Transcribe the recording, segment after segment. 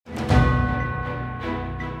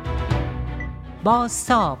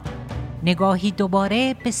بازتاب، نگاهی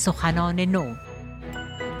دوباره به سخنان نو.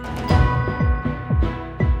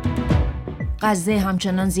 غزه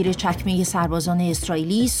همچنان زیر چکمه سربازان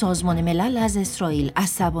اسرائیلی. سازمان ملل از اسرائیل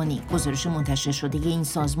عصبانی. گزارش منتشر شده این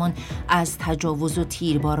سازمان از تجاوز و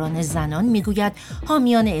تیرباران زنان میگوید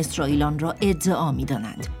حامیان اسرائیل آن را ادعا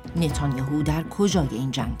می‌دانند. نتانیاهو در کجای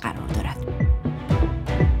این جنگ قرار دارد؟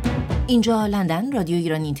 اینجا لندن، رادیو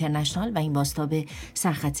ایران اینترنشنال و این بازتاب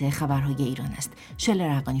سرخط خبرهای ایران است.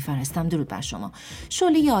 شعله رقانی فرستم. درود بر شما.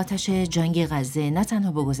 شعله آتش جنگ غزه نه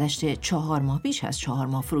تنها با گذشت 4 ماه، بیش از 4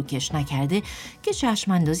 ماه فروکش نکرده که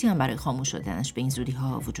چشم اندازی هم برای خاموش شدنش به این زودی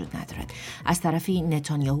ها وجود ندارد. از طرفی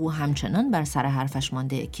نتانیاهو همچنان بر سر حرفش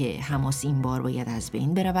مانده که حماس این بار باید از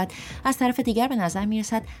بین برود. از طرف دیگر به نظر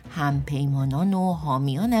میرسد همپیمانان و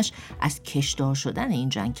حامیانش از کشدار شدن این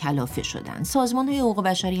جنگ کلافه شدند. سازمان‌های حقوق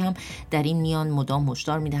بشری هم در این میان مدام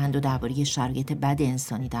هشدار می‌دهند و درباره شرایط بد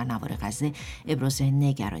انسانی در نوار غزه ابراز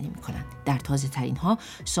نگرانی می‌کنند. در تازه‌ترین ها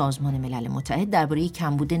سازمان ملل متحد درباره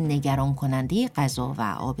کمبود نگران کننده غذا و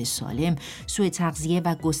آب سالم، سوء تغذیه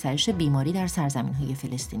و گسترش بیماری در سرزمین‌های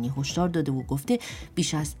فلسطینی هشدار داده و گفته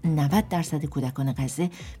بیش از 90% کودکان غزه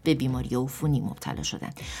به بیماری عفونی مبتلا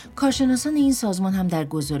شدند. کارشناسان این سازمان هم در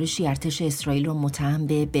گزارشی ارتش اسرائیل را متهم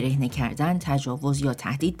به برهنه کردن، تجاوز یا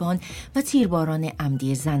تهدید به آن و تیرباران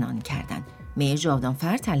عمدی زنان کردند.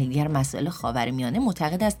 جاودانفر، تحلیلگر مسائل خاورمیانه،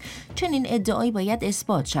 معتقد است چنین ادعایی باید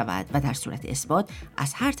اثبات شود و در صورت اثبات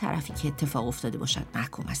از هر طرفی که اتفاق افتاده باشد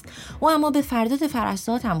محکوم است. و اما به فرداد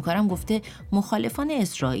فرستاد همکارم گفته مخالفان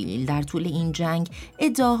اسرائیل در طول این جنگ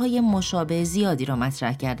ادعاهای مشابه زیادی را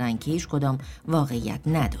مطرح کردند که هیچ کدام واقعیت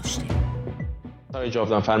نداشته.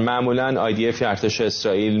 جاودانفر، معمولا IDF ارتش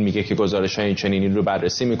اسرائیل میگه که گزارش‌های این چنینی رو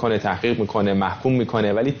بررسی میکنه، تحقیق میکنه، محکوم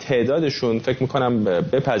میکنه، ولی تعدادشون فکر میکنم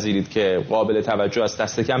بپذیرید که قابل توجه است.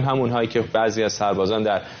 دست کم همونهایی که بعضی از سربازان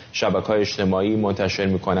در شبکه‌های اجتماعی منتشر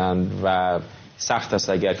میکنن و سخت است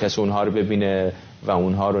اگر کسی اونها رو ببینه و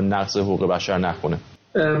اونها رو نقض حقوق بشر نخونه.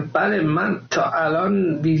 بله، من تا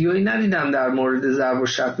الان ویدیویی ندیدم در مورد ضرب و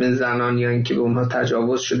شتم زنان یا اینکه به اونها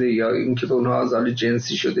تجاوز شده یا اینکه به اونها آزار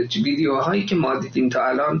جنسی شده. ویدیوهایی که ما دیدیم تا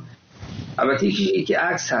الان، البته یکی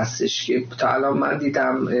عکس هستش که تا الان من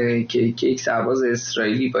دیدم که یک سرباز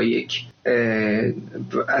اسرائیلی با یک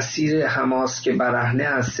اسیر حماس که برهنه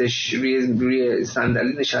هستش روی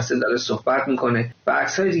صندلی نشسته داره صحبت میکنه و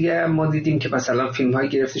عکس‌های دیگه ما دیدیم که مثلا فیلم‌های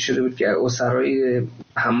گرفته شده بود که اسرای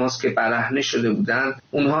حماس که برهنه شده بودن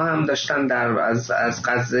اونها هم داشتن از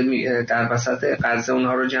غزه در وسط غزه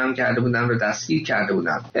اونها رو جمع کرده بودن و دستگیر کرده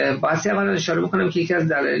بودن. واسه اولا اشاره بکنم که یکی از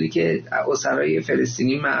دلایلی که اسرای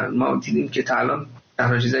فلسطینی ما دیدیم که تا الان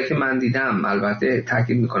تنها چیزایی که من دیدم، البته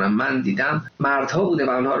تاکید میکنم من دیدم، مردها بوده و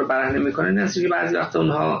اونها رو برهنه میکنه، نه که بعضی وقت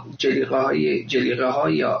اونها جلیقه ها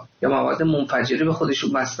یا مواد منفجره به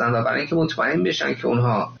خودشون بستن و برای اینکه مطمئن بشن که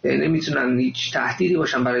اونها نمیتونن هیچ تهدیدی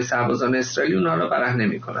باشن برای سربازان اسرائیل، اونها رو برهنه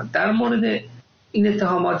میکنن. در مورد این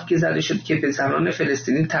اتهاماتی که زده شد که به زنان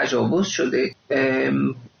فلسطینی تجاوز شده،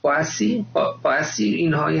 باعثی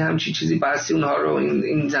اینهایی همچی چیزی، باعثی اونها رو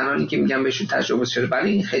این زنانی که میگن بهشون تجاوز شده،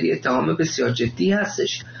 ولی این خیلی اتهام بسیار جدی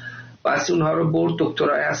هستش. باعثی اونها رو برد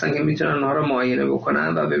دکترای هستن که میتونن اونها رو معاینه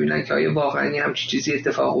بکنن و ببینن که آیا واقعا همچی چیزی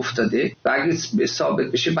اتفاق افتاده و اگه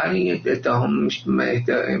ثابت بشه برای این اتهام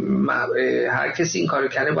هر کسی این کارو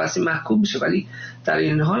کرده باعثی محکوم بشه. ولی در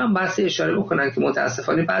این حال هم باعثی اشاره بکنن که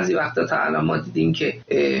متاسفانه بعضی وقتا تا الان ما دیدیم که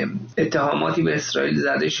اتهاماتی به اسرائیل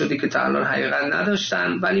زده شده که تا الان حقیقت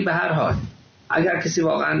نداشتن، ولی به هر حال اگر کسی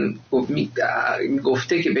واقعا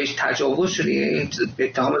گفته که بهش تجاوز شده،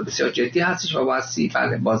 اتهام بسیار جدی هستش و باعثی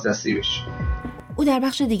بازدستی بشه. او در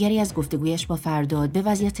بخش دیگری از گفتگویش با فرداد به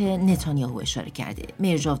وضعیت نتانیاهو اشاره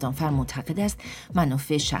کرده. جاودانفر معتقد است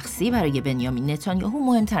منافع شخصی برای بنیامین نتانیاهو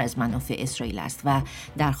مهمتر از منافع اسرائیل است و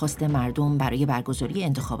درخواست مردم برای برگزاری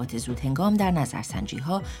انتخابات زودهنگام در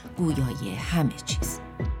نظرسنجی‌ها گویای همه چیز.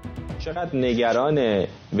 چقدر نگران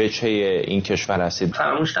وجهه این کشور هستید؟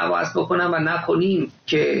 فراموش نباید بکنم و نکنیم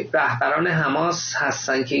که رهبران حماس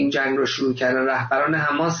هستن که این جنگ رو شروع کردن، رهبران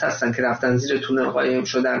حماس هستن که رفتن زیر تونل قایم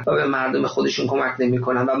شدن و به مردم خودشون کمک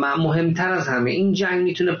نمی‌کنن و مهمتر از همه این جنگ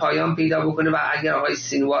میتونه پایان پیدا بکنه و اگر آقای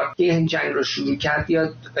سینوار که این جنگ رو شروع کرد یا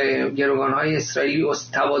گروگان‌های اسرائیلی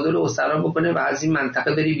تبادل اسرا بکنه و از این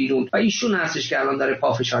منطقه بری بیرون و ایشون هستش که الان داره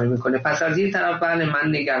پافشاری میکنه. پس از این طرف بله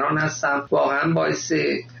من نگران هستم، واقعا باعث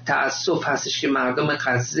تأسف هستش که مردم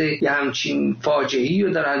غزه یه همچین فاجعه‌ای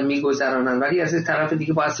رو دارن میگذرانن، ولی از طرف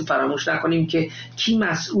دیگه باید فراموش نکنیم که کی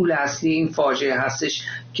مسئول اصلی این فاجعه هستش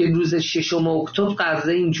که روز 6 اکتبر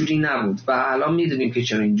غزه اینجوری نبود و الان میدونیم که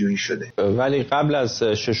چرا اینجوری شده. ولی قبل از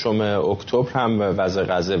 6 اکتبر هم وضع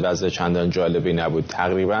غزه وضع چندان جالبی نبود.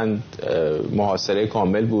 تقریبا محاصره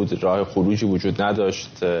کامل بود، راه خروجی وجود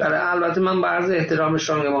نداشت. البته من با عرض احترام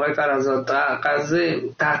شما میگم آقای فرزاد، غزه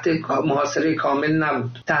تحت محاصره کامل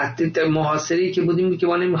نبود. تحت محاصره‌ای که بودیم که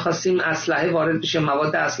ما نمی‌خواستیم اسلحه وارد بشه،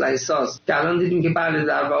 مواد اسلحه ساز، که الان دیدیم که بله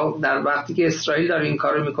در وقتی که اسرائیل داره این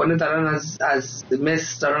کارو میکنه دارن از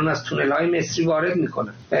مصر، دارن از تونل‌های مصری وارد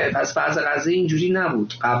میکنن. پس وضع غزه اینجوری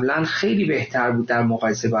نبود. قبلا خیلی بهتر بود در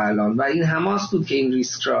مقایسه با الان و این حماس بود که این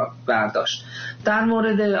ریسک را برداشت. در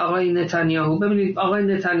مورد آقای نتانیاهو، ببینید آقای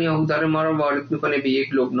نتانیاهو داره ما رو وارد میکنه به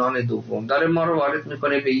یک لبنان دوم، داره ما رو وارد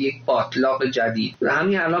میکنه به یک باطلاق جدید.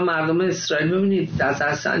 همین الان مردم اسرائیل ببینید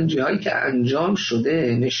از سنجی‌هایی که انجام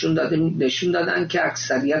شده نشون دادن که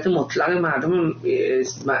اکثریت مطلق مردم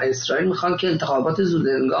اسرائیل میخوان که انتخابات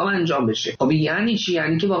زودهنگام انجام بشه. خب یعنی چی؟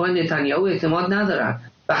 یعنی که واقعا نتانیاهو اعتماد ندارن.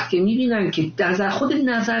 وقتی میبینن که در خود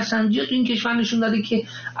نظرسنجی تو این کشور نشون داده که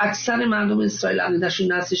اکثر مردم اسرائیل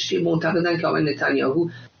عقیده‌شون هستش که معتقدن که آقای نتانیاهو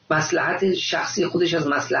مصلحت شخصی خودش از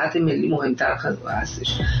مصلحت ملی مهمتر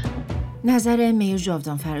هستش. نظر میر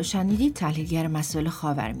جاودانفر رو شنیدید، تحلیلگر مسائل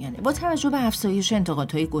خاورمیانه. با توجه به افزایش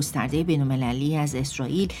انتقادهای گسترده بین‌المللی از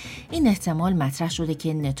اسرائیل، این احتمال مطرح شده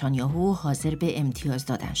که نتانیاهو حاضر به امتیاز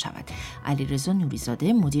دادن شود. علیرضا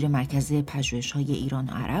نوری‌زاده، مدیر مرکز پژوهش‌های ایران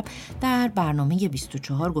و عرب، در برنامه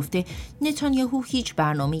 24 گفته نتانیاهو هیچ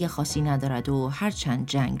برنامه خاصی ندارد و هرچند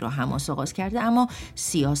جنگ را حماس آغاز کرده، اما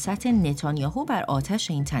سیاست نتانیاهو بر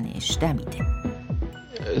آتش این تنش دمیده.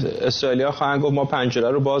 اسرائیلی‌ها خواهند گفت ما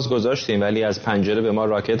پنجره رو باز گذاشتیم ولی از پنجره به ما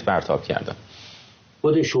راکت پرتاب کردن.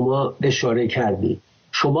 خود شما اشاره کردید،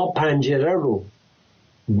 شما پنجره رو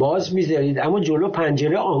باز میذارید اما جلو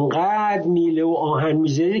پنجره آنقدر میله و آهن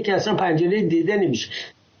میذارید که اصلا پنجره دیده نمیشه.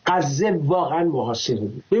 غزه واقعا محاصره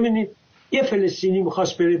بود. ببینید یه فلسطینی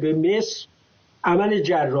میخواست بره به مصر، عمل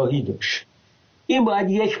جراحی داشت، این باید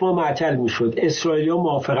 1 ماه معطل میشد، اسرائیلی‌ها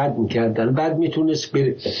موافقت میکردن، بعد میتونست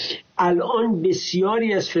بره. الان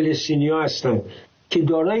بسیاری از فلسطینی‌ها هستن که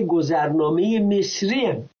دارای گذرنامه مصری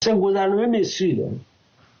هستن، مثلا گذرنامه مصری دارن.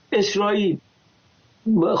 اسرائیل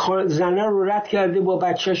زنه رو رد کرده، با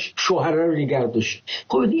بچهش شوهره رو نگه داشت.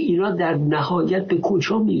 خب اینا در نهایت به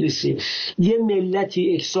کجا میرسه؟ یه ملتی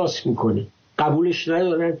احساس میکنه قبولش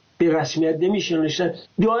ندارن، به رسمیت نمیشناسن،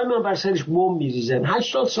 دائما بر سرش بمب میریزن.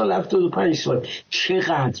 80 سال 75 سال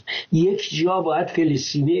چقدر یک جا باید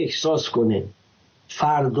فلسطینی احساس کنه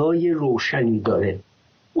فردای روشنی داره.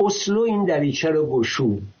 اسلو این دریچه رو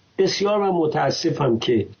گشود. بسیار من متاسفم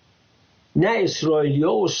که نه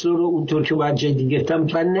اسرائیلیا اسلو رو اونطور که باید جدی گرفتم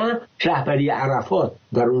و نه رهبری عرفات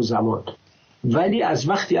در اون زمان. ولی از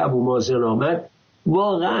وقتی ابو مازن آمد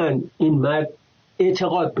واقعا این مرد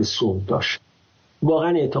اعتقاد به صلح داشت،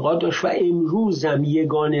 واقعا اعتقاد داشت و امروز هم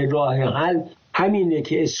یگانه راه حل همینه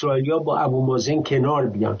که اسرائیلیا با ابو مازن کنار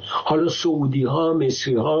بیان. حالا سعودی ها،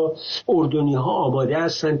 مصری ها، اردنی ها آماده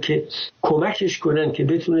هستن که کمکش کنن که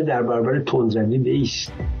بتونه در برابر تندروی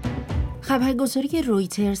بایسته. خبرگزاری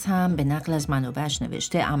رویترز هم به نقل از منابعش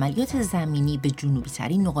نوشته عملیات زمینی به جنوبی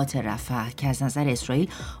ترین نقاط رفح که از نظر اسرائیل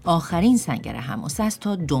آخرین سنگر حماس است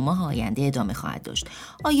تا 2 ماه آینده ادامه خواهد داشت.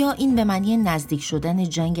 آیا این به معنی نزدیک شدن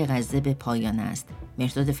جنگ غزه به پایان است؟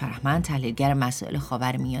 مرداد فرهمند، تحلیلگر مسائل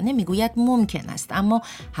خاورمیانه، میگوید ممکن است، اما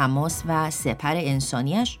حماس و سپر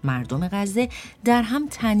انسانیش مردم غزه در هم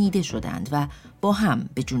تنیده شدند و با هم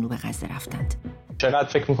به جنوب غزه رفتند. چقدر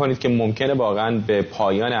فکر میکنید که ممکنه واقعا به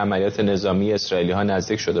پایان عملیات نظامی اسرائیلی ها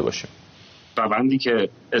نزدیک شده باشه؟ روندی که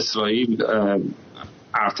اسرائیل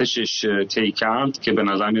ارتشش طی کرد که به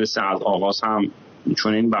نظر میرسه از آغاز هم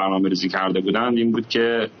چون این برنامه ریزی کرده بودند، این بود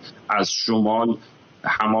که از شمال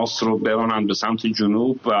حماس رو برانند به سمت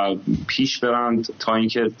جنوب و پیش برند تا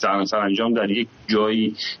اینکه در سرانجام در یک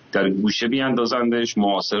جایی در گوشه بیاندازندش،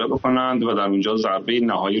 محاصره بکنند و در اونجا ضربه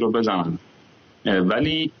نهایی رو بزنند.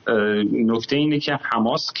 ولی نکته اینه که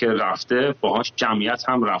حماس که رفته باهاش جمعیت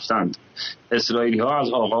هم رفتند. اسرائیلی ها از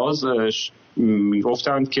آغاز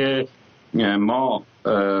میگفتند که ما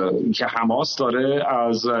که حماس داره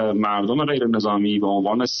از مردم غیر نظامی به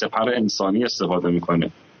عنوان سپر انسانی استفاده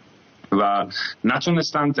میکنه و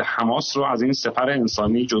نتونستند حماس رو از این سپر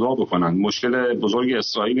انسانی جدا بکنند. مشکل بزرگ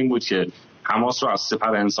اسرائیل این بود که حماس رو از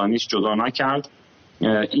سپر انسانیش جدا نکرد.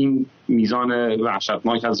 این میزان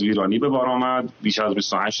وحشتناک از ویرانی به بار آمد، بیش از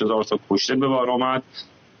 28,000 تا کشته به بار آمد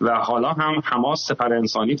و حالا هم حماس سپر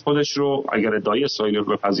انسانی خودش رو اگر ادعای اسرائیل رو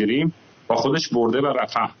بپذیریم با خودش برده به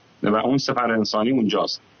رفح و اون سپر انسانی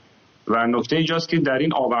اونجاست و نکته اینجاست که در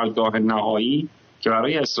این آوردگاه نهایی که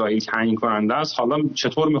برای اسرائیل تعیین کننده است، حالا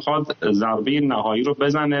چطور میخواد ضربه نهایی رو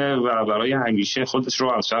بزنه و برای همیشه خودش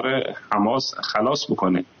رو از شر حماس خلاص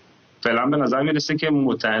بکنه. فعلا به نظر میرسه که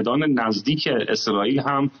متحدان نزدیک اسرائیل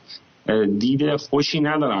هم دید خوشی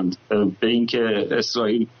ندارند به اینکه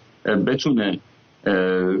اسرائیل بتونه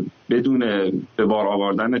بدون به بار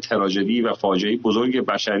آوردن تراژدی و فاجعه بزرگ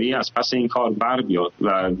بشری از پس این کار بر بیاد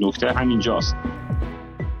و نکته همینجاست.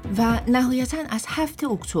 و نهایتاً از 7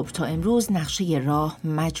 اکتبر تا امروز نقشه راه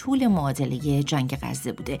مجهول معادله جنگ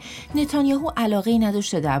غزه بوده. نتانیاهو علاقه‌ای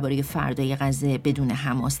نداشته درباره فردای غزه بدون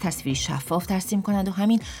حماس تصویری شفاف ترسیم کنند و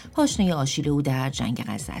همین پاشنه آشیل او در جنگ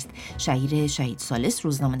غزه است. شهید ثالث،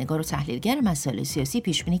 روزنامه‌نگار و تحلیلگر مسائل سیاسی،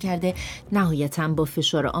 پیش بینی کرده نهایتاً با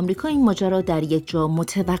فشار آمریکا این ماجرا در یک جا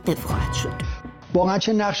متوقف خواهد شد. واقعا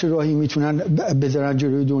چه نقش راهی میتونن بذارن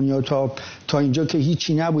جلوی دنیا تا اینجا که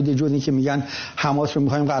هیچی نبوده جز اینکه میگن حماس رو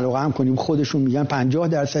میخوایم قلقم کنیم، خودشون میگن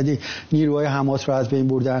 50% نیروهای حماس رو از بین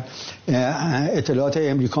بردن، اطلاعات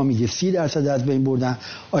امریکا میگه 30% از بین بردن.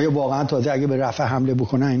 آیا واقعا تازه اگه به رفح حمله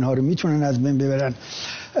بکنن اینها رو میتونن از بین ببرن؟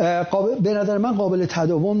 به نظر من قابل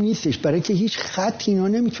تداوم نیستش، برای که هیچ خطی اینا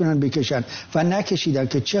نمیتونن بکشن و نکشیدن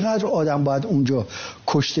که چقدر آدم باید اونجا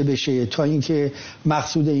کشته بشه تا اینکه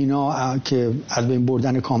مقصود اینا که از بین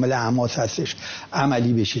بردن کامل حماس هستش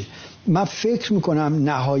عملی بشه. من فکر میکنم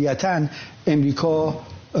نهایتاً امریکا،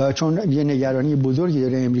 چون یه نگرانی بزرگی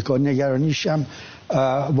داره امریکا، نگرانیش هم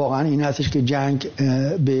واقعا این هستش که جنگ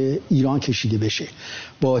به ایران کشیده بشه.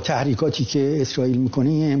 با تحریکاتی که اسرائیل میکنه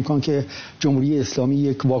این امکان که جمهوری اسلامی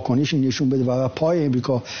یک واکنشی نشون بده و پای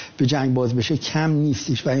امریکا به جنگ باز بشه کم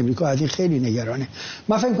نیستش و امریکا از این خیلی نگرانه.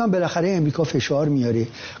 من فکر میکنم بالاخره امریکا فشار میاره،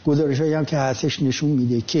 گزارشایی هم که هستش نشون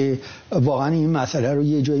میده که واقعا این مسئله رو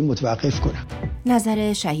یه جایی متوقف کنه.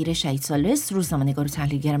 نظر شهید ثالث، روزنامه‌نگار و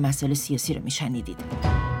تحلیلگر مسائل سیاسی رو میشنیدید.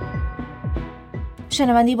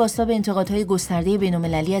 شنونده بازتاب انتقادهای گسترده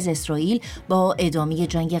بین‌المللی از اسرائیل با ادامه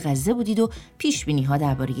جنگ غزه بودید و پیش‌بینی‌ها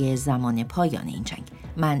درباره زمان پایان این جنگ.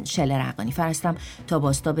 من شعله هستم. تا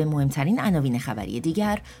بازتاب مهمترین عناوین خبری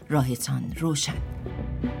دیگر، راهتان روشن.